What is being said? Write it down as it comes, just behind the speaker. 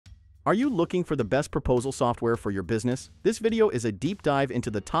Are you looking for the best proposal software for your business? This video is a deep dive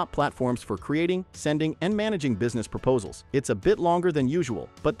into the top platforms for creating, sending, and managing business proposals. It's a bit longer than usual,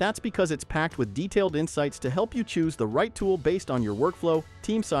 but that's because it's packed with detailed insights to help you choose the right tool based on your workflow,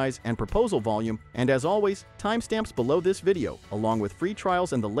 team size, and proposal volume. And as always, timestamps below this video, along with free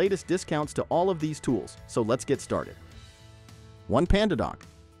trials and the latest discounts to all of these tools. So let's get started. 1. PandaDoc.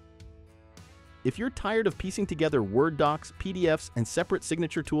 If you're tired of piecing together Word docs, PDFs, and separate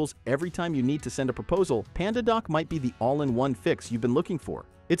signature tools every time you need to send a proposal, PandaDoc might be the all-in-one fix you've been looking for.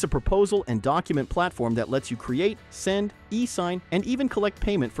 It's a proposal and document platform that lets you create, send, e-sign, and even collect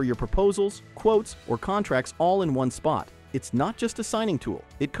payment for your proposals, quotes, or contracts all in one spot. It's not just a signing tool.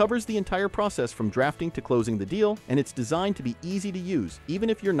 It covers the entire process from drafting to closing the deal, and it's designed to be easy to use,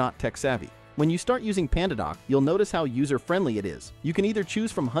 even if you're not tech-savvy. When you start using PandaDoc, you'll notice how user-friendly it is. You can either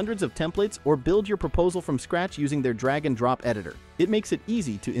choose from hundreds of templates or build your proposal from scratch using their drag-and-drop editor. It makes it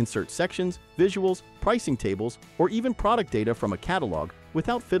easy to insert sections, visuals, pricing tables, or even product data from a catalog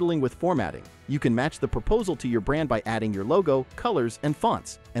without fiddling with formatting. You can match the proposal to your brand by adding your logo, colors, and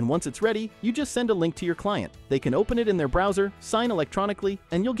fonts. And once it's ready, you just send a link to your client. They can open it in their browser, sign electronically,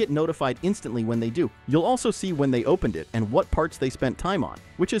 and you'll get notified instantly when they do. You'll also see when they opened it and what parts they spent time on,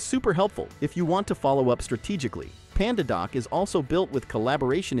 which is super helpful if you want to follow up strategically. PandaDoc is also built with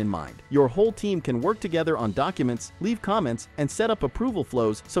collaboration in mind. Your whole team can work together on documents, leave comments, and set up approval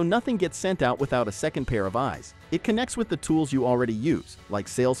flows so nothing gets sent out without a second pair of eyes. It connects with the tools you already use, like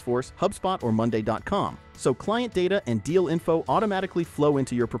Salesforce, HubSpot, or Monday.com, so client data and deal info automatically flow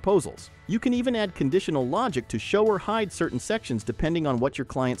into your proposals. You can even add conditional logic to show or hide certain sections depending on what your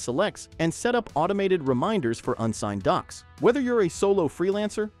client selects, and set up automated reminders for unsigned docs. Whether you're a solo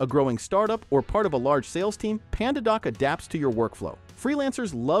freelancer, a growing startup, or part of a large sales team, PandaDoc adapts to your workflow.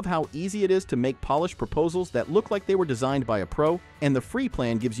 Freelancers love how easy it is to make polished proposals that look like they were designed by a pro, and the free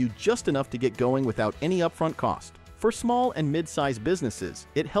plan gives you just enough to get going without any upfront cost. For small and mid-sized businesses,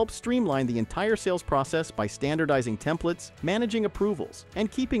 it helps streamline the entire sales process by standardizing templates, managing approvals,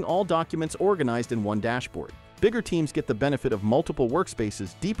 and keeping all documents organized in one dashboard. Bigger teams get the benefit of multiple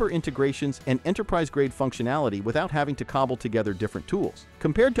workspaces, deeper integrations, and enterprise-grade functionality without having to cobble together different tools.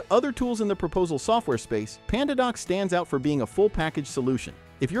 Compared to other tools in the proposal software space, PandaDoc stands out for being a full-package solution.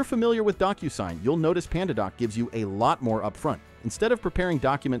 If you're familiar with DocuSign, you'll notice PandaDoc gives you a lot more upfront. Instead of preparing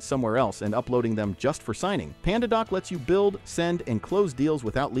documents somewhere else and uploading them just for signing, PandaDoc lets you build, send, and close deals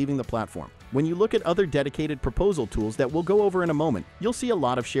without leaving the platform. When you look at other dedicated proposal tools that we'll go over in a moment, you'll see a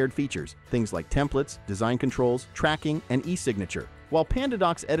lot of shared features, things like templates, design controls, tracking, and e-signature. While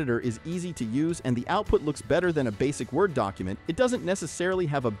PandaDoc's editor is easy to use and the output looks better than a basic Word document, it doesn't necessarily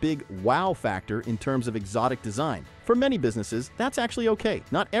have a big wow factor in terms of exotic design. For many businesses, that's actually okay.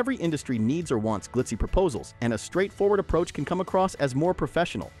 Not every industry needs or wants glitzy proposals, and a straightforward approach can come across as more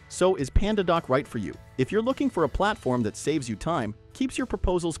professional. So is PandaDoc right for you? If you're looking for a platform that saves you time, keeps your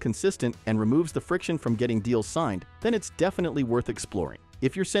proposals consistent, and removes the friction from getting deals signed, then it's definitely worth exploring.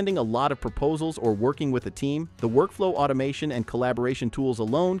 If you're sending a lot of proposals or working with a team, the workflow automation and collaboration tools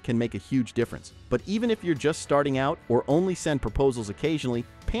alone can make a huge difference. But even if you're just starting out or only send proposals occasionally,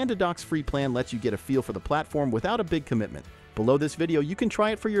 PandaDoc's free plan lets you get a feel for the platform without a big commitment. Below this video, you can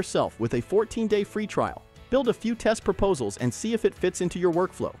try it for yourself with a 14-day free trial. Build a few test proposals and see if it fits into your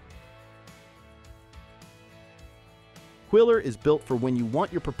workflow. Qwilr is built for when you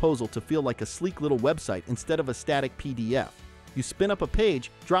want your proposal to feel like a sleek little website instead of a static PDF. You spin up a page,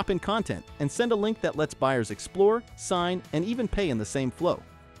 drop in content, and send a link that lets buyers explore, sign, and even pay in the same flow.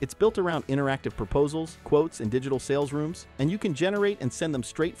 It's built around interactive proposals, quotes, and digital sales rooms, and you can generate and send them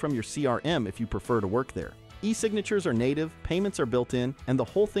straight from your CRM if you prefer to work there. E-signatures are native, payments are built in, and the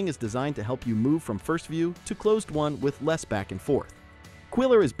whole thing is designed to help you move from first view to closed one with less back and forth.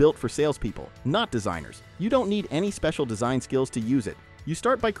 Qwilr is built for salespeople, not designers. You don't need any special design skills to use it. You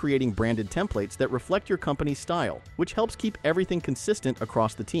start by creating branded templates that reflect your company's style, which helps keep everything consistent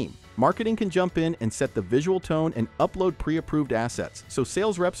across the team. Marketing can jump in and set the visual tone and upload pre-approved assets, so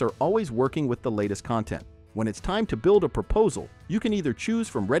sales reps are always working with the latest content. When it's time to build a proposal, you can either choose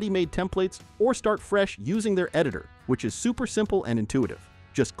from ready-made templates or start fresh using their editor, which is super simple and intuitive.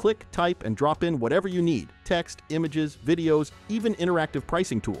 Just click, type, and drop in whatever you need: text, images, videos, even interactive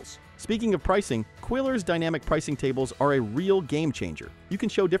pricing tools. Speaking of pricing, Qwilr's dynamic pricing tables are a real game changer. You can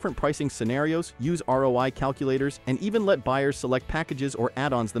show different pricing scenarios, use ROI calculators, and even let buyers select packages or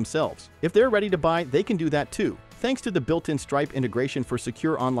add-ons themselves. If they're ready to buy, they can do that too, thanks to the built-in Stripe integration for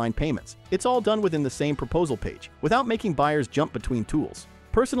secure online payments. It's all done within the same proposal page, without making buyers jump between tools.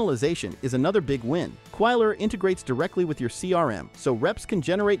 Personalization is another big win. Qwilr integrates directly with your CRM, so reps can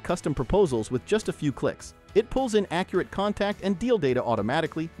generate custom proposals with just a few clicks. It pulls in accurate contact and deal data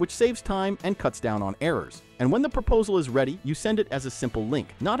automatically, which saves time and cuts down on errors. And when the proposal is ready, you send it as a simple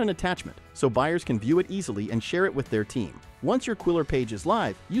link, not an attachment, so buyers can view it easily and share it with their team. Once your Qwilr page is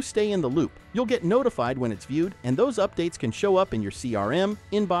live, you stay in the loop. You'll get notified when it's viewed, and those updates can show up in your CRM,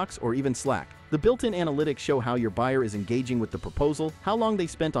 inbox, or even Slack. The built-in analytics show how your buyer is engaging with the proposal, how long they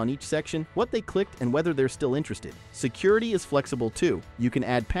spent on each section, what they clicked, and whether they're still interested. Security is flexible too. You can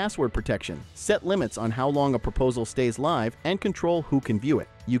add password protection, set limits on how long a proposal stays live, and control who can view it.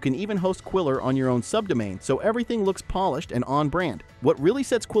 You can even host Qwilr on your own subdomain, so everything looks polished and on brand. What really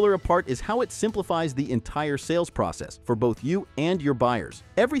sets Qwilr apart is how it simplifies the entire sales process for both you and your buyers.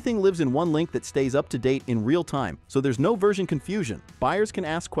 Everything lives in one link that stays up to date in real time, so there's no version confusion. Buyers can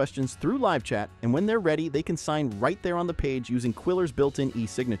ask questions through live chat, and when they're ready, they can sign right there on the page using Qwilr's built-in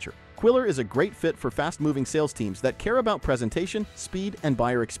e-signature. Qwilr is a great fit for fast-moving sales teams that care about presentation, speed, and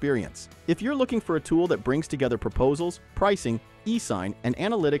buyer experience. If you're looking for a tool that brings together proposals, pricing, e-sign, and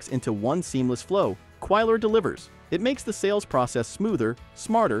analytics into one seamless flow, Qwilr delivers. It makes the sales process smoother,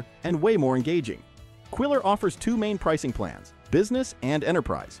 smarter, and way more engaging. Qwilr offers two main pricing plans, Business and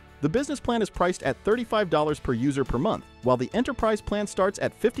Enterprise. The business plan is priced at $35 per user per month, while the enterprise plan starts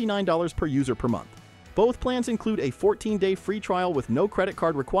at $59 per user per month. Both plans include a 14-day free trial with no credit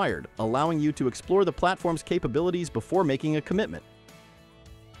card required, allowing you to explore the platform's capabilities before making a commitment.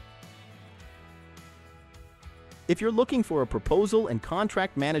 If you're looking for a proposal and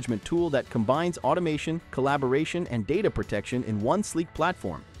contract management tool that combines automation, collaboration, and data protection in one sleek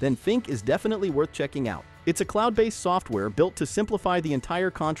platform, then Fynk is definitely worth checking out. It's a cloud-based software built to simplify the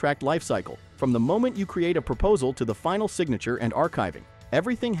entire contract lifecycle, from the moment you create a proposal to the final signature and archiving.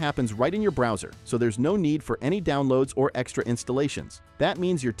 Everything happens right in your browser, so there's no need for any downloads or extra installations. That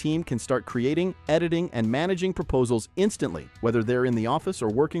means your team can start creating, editing, and managing proposals instantly, whether they're in the office or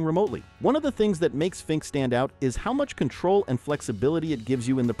working remotely. One of the things that makes Fynk stand out is how much control and flexibility it gives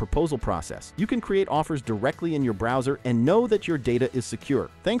you in the proposal process. You can create offers directly in your browser and know that your data is secure,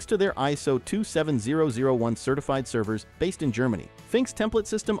 thanks to their ISO 27001 certified servers based in Germany. Fynk's template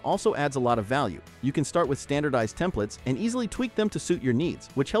system also adds a lot of value. You can start with standardized templates and easily tweak them to suit your needs,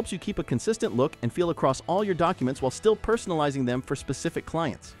 which helps you keep a consistent look and feel across all your documents while still personalizing them for specific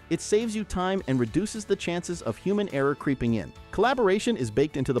clients. It saves you time and reduces the chances of human error creeping in. Collaboration is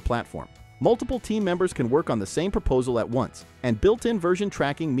baked into the platform. Multiple team members can work on the same proposal at once, and built-in version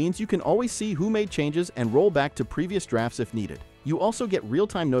tracking means you can always see who made changes and roll back to previous drafts if needed. You also get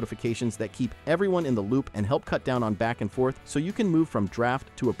real-time notifications that keep everyone in the loop and help cut down on back and forth, so you can move from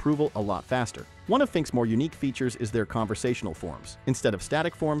draft to approval a lot faster. One of Fynk's more unique features is their conversational forms. Instead of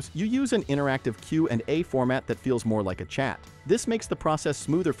static forms, you use an interactive Q&A format that feels more like a chat. This makes the process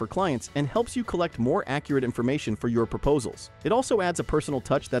smoother for clients and helps you collect more accurate information for your proposals. It also adds a personal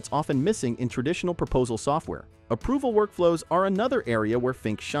touch that's often missing in traditional proposal software. Approval workflows are another area where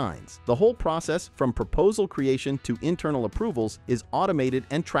Fynk shines. The whole process, from proposal creation to internal approvals, is automated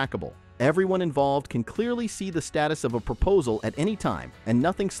and trackable. Everyone involved can clearly see the status of a proposal at any time, and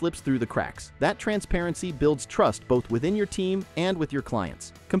nothing slips through the cracks. That transparency builds trust both within your team and with your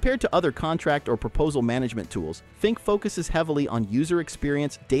clients. Compared to other contract or proposal management tools, Fynk focuses heavily on user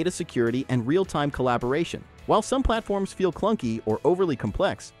experience, data security, and real-time collaboration. While some platforms feel clunky or overly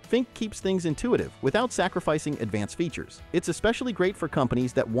complex, Fynk keeps things intuitive without sacrificing advanced features. It's especially great for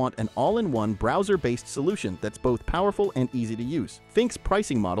companies that want an all-in-one browser-based solution that's both powerful and easy to use. Fynk's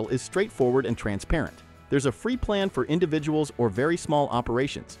pricing model is straightforward and transparent. There's a free plan for individuals or very small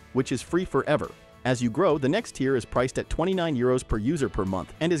operations, which is free forever. As you grow, the next tier is priced at €29 per user per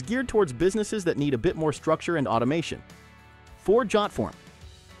month and is geared towards businesses that need a bit more structure and automation. 4. Jotform.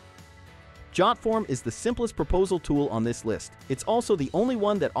 Jotform is the simplest proposal tool on this list. It's also the only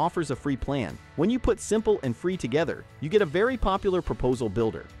one that offers a free plan. When you put simple and free together, you get a very popular proposal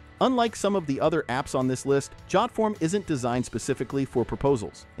builder. Unlike some of the other apps on this list, Jotform isn't designed specifically for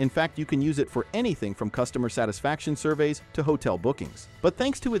proposals. In fact, you can use it for anything from customer satisfaction surveys to hotel bookings. But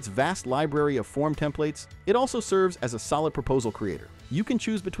thanks to its vast library of form templates, it also serves as a solid proposal creator. You can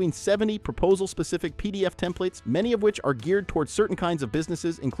choose between 70 proposal-specific PDF templates, many of which are geared towards certain kinds of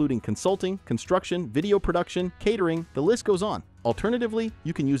businesses, including consulting, construction, video production, catering, the list goes on. Alternatively,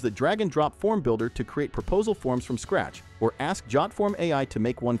 you can use the drag-and-drop form builder to create proposal forms from scratch, or ask Jotform AI to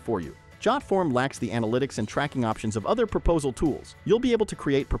make one for you. Jotform lacks the analytics and tracking options of other proposal tools. You'll be able to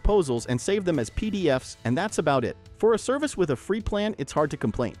create proposals and save them as PDFs, and that's about it. For a service with a free plan, it's hard to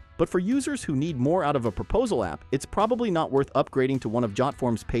complain. But for users who need more out of a proposal app, it's probably not worth upgrading to one of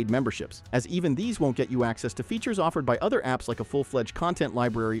Jotform's paid memberships, as even these won't get you access to features offered by other apps like a full-fledged content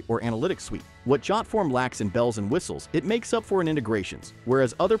library or analytics suite. What Jotform lacks in bells and whistles, it makes up for in integrations.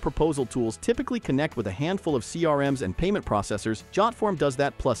 Whereas other proposal tools typically connect with a handful of CRMs and payment processors, Jotform does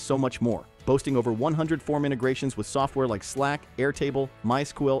that plus so much more, boasting over 100 form integrations with software like Slack, Airtable,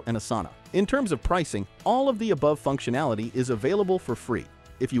 MySQL, and Asana. In terms of pricing, all of the above functionality is available for free.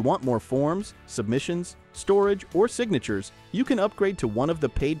 If you want more forms, submissions, storage, or signatures, you can upgrade to one of the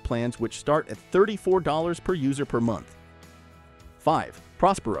paid plans which start at $34 per user per month. 5.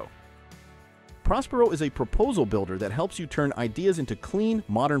 Prospero. Prospero is a proposal builder that helps you turn ideas into clean,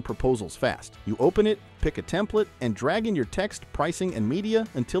 modern proposals fast. You open it, pick a template, and drag in your text, pricing, and media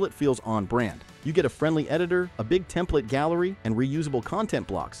until it feels on brand. You get a friendly editor, a big template gallery, and reusable content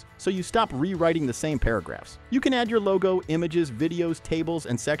blocks, so you stop rewriting the same paragraphs. You can add your logo, images, videos, tables,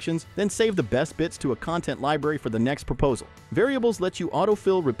 and sections, then save the best bits to a content library for the next proposal. Variables let you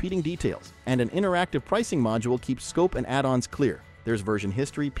autofill repeating details, and an interactive pricing module keeps scope and add-ons clear. There's version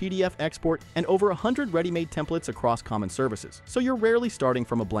history, PDF export, and over 100 ready-made templates across common services, so you're rarely starting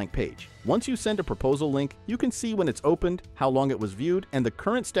from a blank page. Once you send a proposal link, you can see when it's opened, how long it was viewed, and the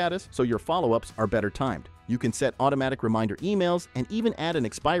current status, so your follow-ups are better timed. You can set automatic reminder emails and even add an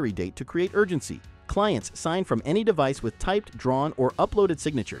expiry date to create urgency. Clients sign from any device with typed, drawn, or uploaded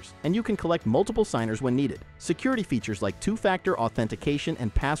signatures, and you can collect multiple signers when needed. Security features like two-factor authentication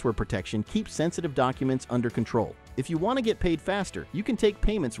and password protection keep sensitive documents under control. If you want to get paid faster, you can take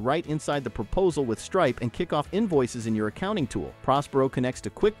payments right inside the proposal with Stripe and kick off invoices in your accounting tool. Prospero connects to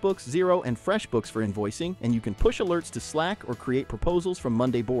QuickBooks, Xero, and FreshBooks for invoicing, and you can push alerts to Slack or create proposals from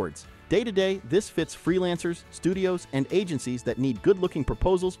Monday boards. Day-to-day, this fits freelancers, studios, and agencies that need good-looking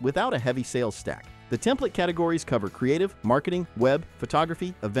proposals without a heavy sales stack. The template categories cover creative, marketing, web,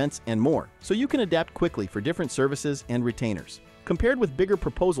 photography, events, and more, so you can adapt quickly for different services and retainers. Compared with bigger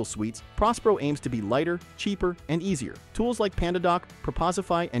proposal suites, Prospero aims to be lighter, cheaper, and easier. Tools like PandaDoc,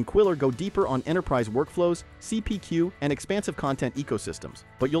 Proposify, and Qwilr go deeper on enterprise workflows, CPQ, and expansive content ecosystems,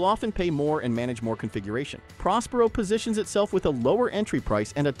 but you'll often pay more and manage more configuration. Prospero positions itself with a lower entry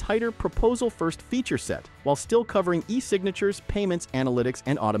price and a tighter proposal-first feature set, while still covering e-signatures, payments, analytics,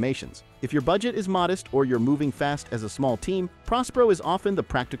 and automations. If your budget is modest or you're moving fast as a small team, Prospero is often the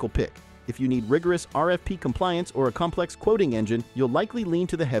practical pick. If you need rigorous RFP compliance or a complex quoting engine, you'll likely lean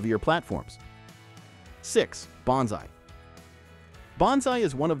to the heavier platforms. 6. Bonsai. Bonsai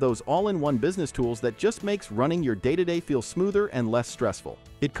is one of those all-in-one business tools that just makes running your day-to-day feel smoother and less stressful.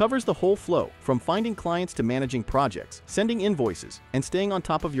 It covers the whole flow, from finding clients to managing projects, sending invoices, and staying on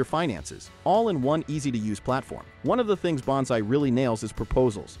top of your finances, all in one easy-to-use platform. One of the things Bonsai really nails is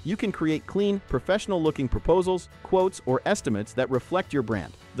proposals. You can create clean, professional-looking proposals, quotes, or estimates that reflect your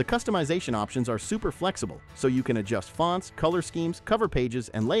brand. The customization options are super flexible, so you can adjust fonts, color schemes, cover pages,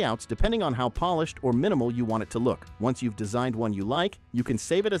 and layouts depending on how polished or minimal you want it to look. Once you've designed one you like, you can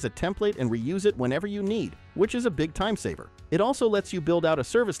save it as a template and reuse it whenever you need, which is a big time saver. It also lets you build out a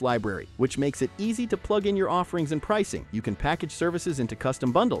service library, which makes it easy to plug in your offerings and pricing. You can package services into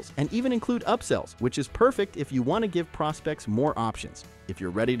custom bundles and even include upsells, which is perfect if you want to give prospects more options. If you're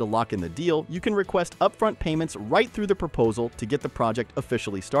ready to lock in the deal, you can request upfront payments right through the proposal to get the project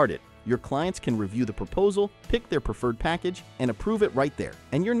officially started. Your clients can review the proposal, pick their preferred package, and approve it right there.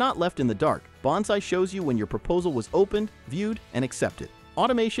 And you're not left in the dark. Bonsai shows you when your proposal was opened, viewed, and accepted.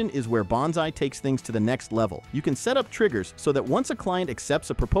 Automation is where Bonsai takes things to the next level. You can set up triggers so that once a client accepts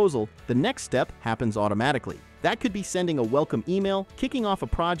a proposal, the next step happens automatically. That could be sending a welcome email, kicking off a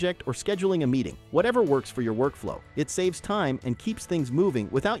project, or scheduling a meeting. Whatever works for your workflow. It saves time and keeps things moving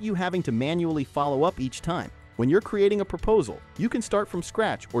without you having to manually follow up each time. When you're creating a proposal, you can start from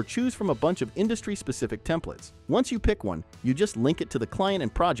scratch or choose from a bunch of industry-specific templates. Once you pick one, you just link it to the client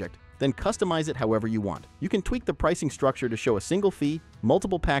and project, then customize it however you want. You can tweak the pricing structure to show a single fee,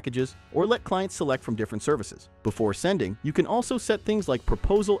 multiple packages, or let clients select from different services. Before sending, you can also set things like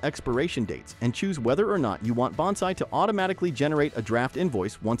proposal expiration dates and choose whether or not you want Bonsai to automatically generate a draft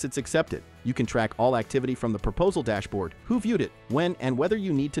invoice once it's accepted. You can track all activity from the proposal dashboard, who viewed it, when, and whether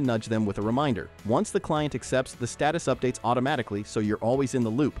you need to nudge them with a reminder. Once the client accepts, the status updates automatically so you're always in the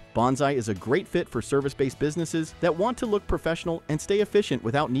loop. Bonsai is a great fit for service-based businesses that want to look professional and stay efficient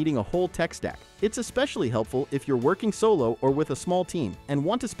without needing a whole tech stack. It's especially helpful if you're working solo or with a small team and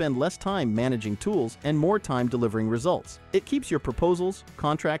want to spend less time managing tools and more time delivering results. It keeps your proposals,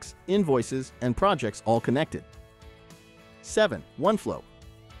 contracts, invoices, and projects all connected. 7. Oneflow.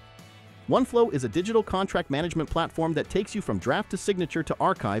 Oneflow is a digital contract management platform that takes you from draft to signature to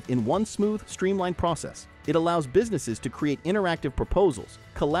archive in one smooth, streamlined process. It allows businesses to create interactive proposals,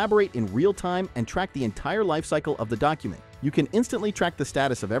 collaborate in real time, and track the entire lifecycle of the document. You can instantly track the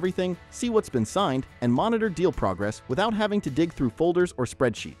status of everything, see what's been signed, and monitor deal progress without having to dig through folders or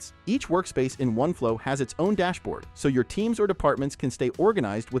spreadsheets. Each workspace in Oneflow has its own dashboard, so your teams or departments can stay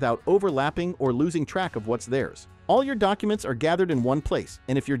organized without overlapping or losing track of what's theirs. All your documents are gathered in one place,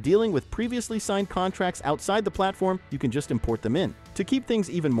 and if you're dealing with previously signed contracts outside the platform, you can just import them in. To keep things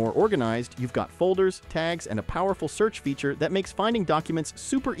even more organized, you've got folders, tags, and a powerful search feature that makes finding documents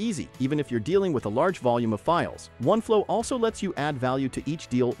super easy, even if you're dealing with a large volume of files. Oneflow also lets you add value to each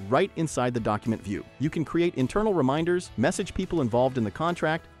deal right inside the document view. You can create internal reminders, message people involved in the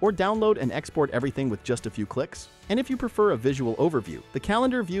contract, or download and export everything with just a few clicks. And if you prefer a visual overview, the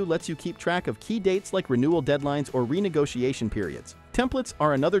calendar view lets you keep track of key dates like renewal deadlines or renegotiation periods. Templates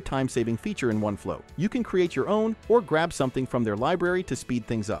are another time-saving feature in Oneflow. You can create your own or grab something from their library to speed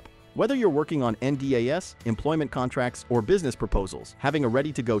things up. Whether you're working on NDAS, employment contracts, or business proposals, having a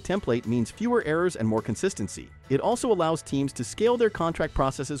ready-to-go template means fewer errors and more consistency. It also allows teams to scale their contract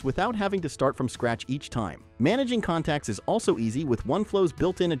processes without having to start from scratch each time. Managing contacts is also easy with Oneflow's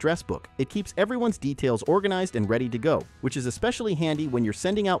built-in address book. It keeps everyone's details organized and ready to go, which is especially handy when you're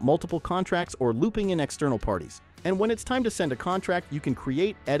sending out multiple contracts or looping in external parties. And when it's time to send a contract, you can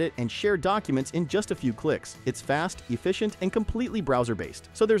create, edit, and share documents in just a few clicks. It's fast, efficient, and completely browser-based,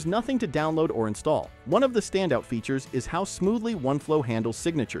 so there's nothing to download or install. One of the standout features is how smoothly Oneflow handles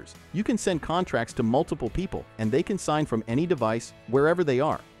signatures. You can send contracts to multiple people, and they can sign from any device, wherever they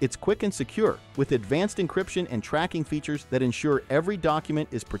are. It's quick and secure, with advanced encryption and tracking features that ensure every document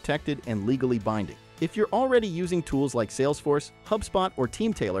is protected and legally binding. If you're already using tools like Salesforce, HubSpot, or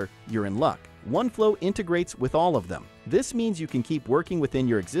Teamtailor, you're in luck. Oneflow integrates with all of them. This means you can keep working within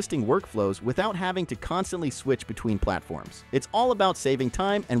your existing workflows without having to constantly switch between platforms. It's all about saving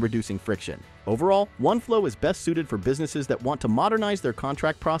time and reducing friction. Overall, Oneflow is best suited for businesses that want to modernize their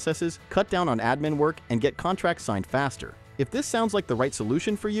contract processes, cut down on admin work, and get contracts signed faster. If this sounds like the right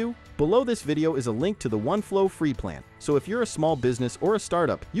solution for you, below this video is a link to the Oneflow free plan. So if you're a small business or a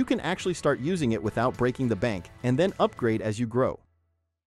startup, you can actually start using it without breaking the bank and then upgrade as you grow.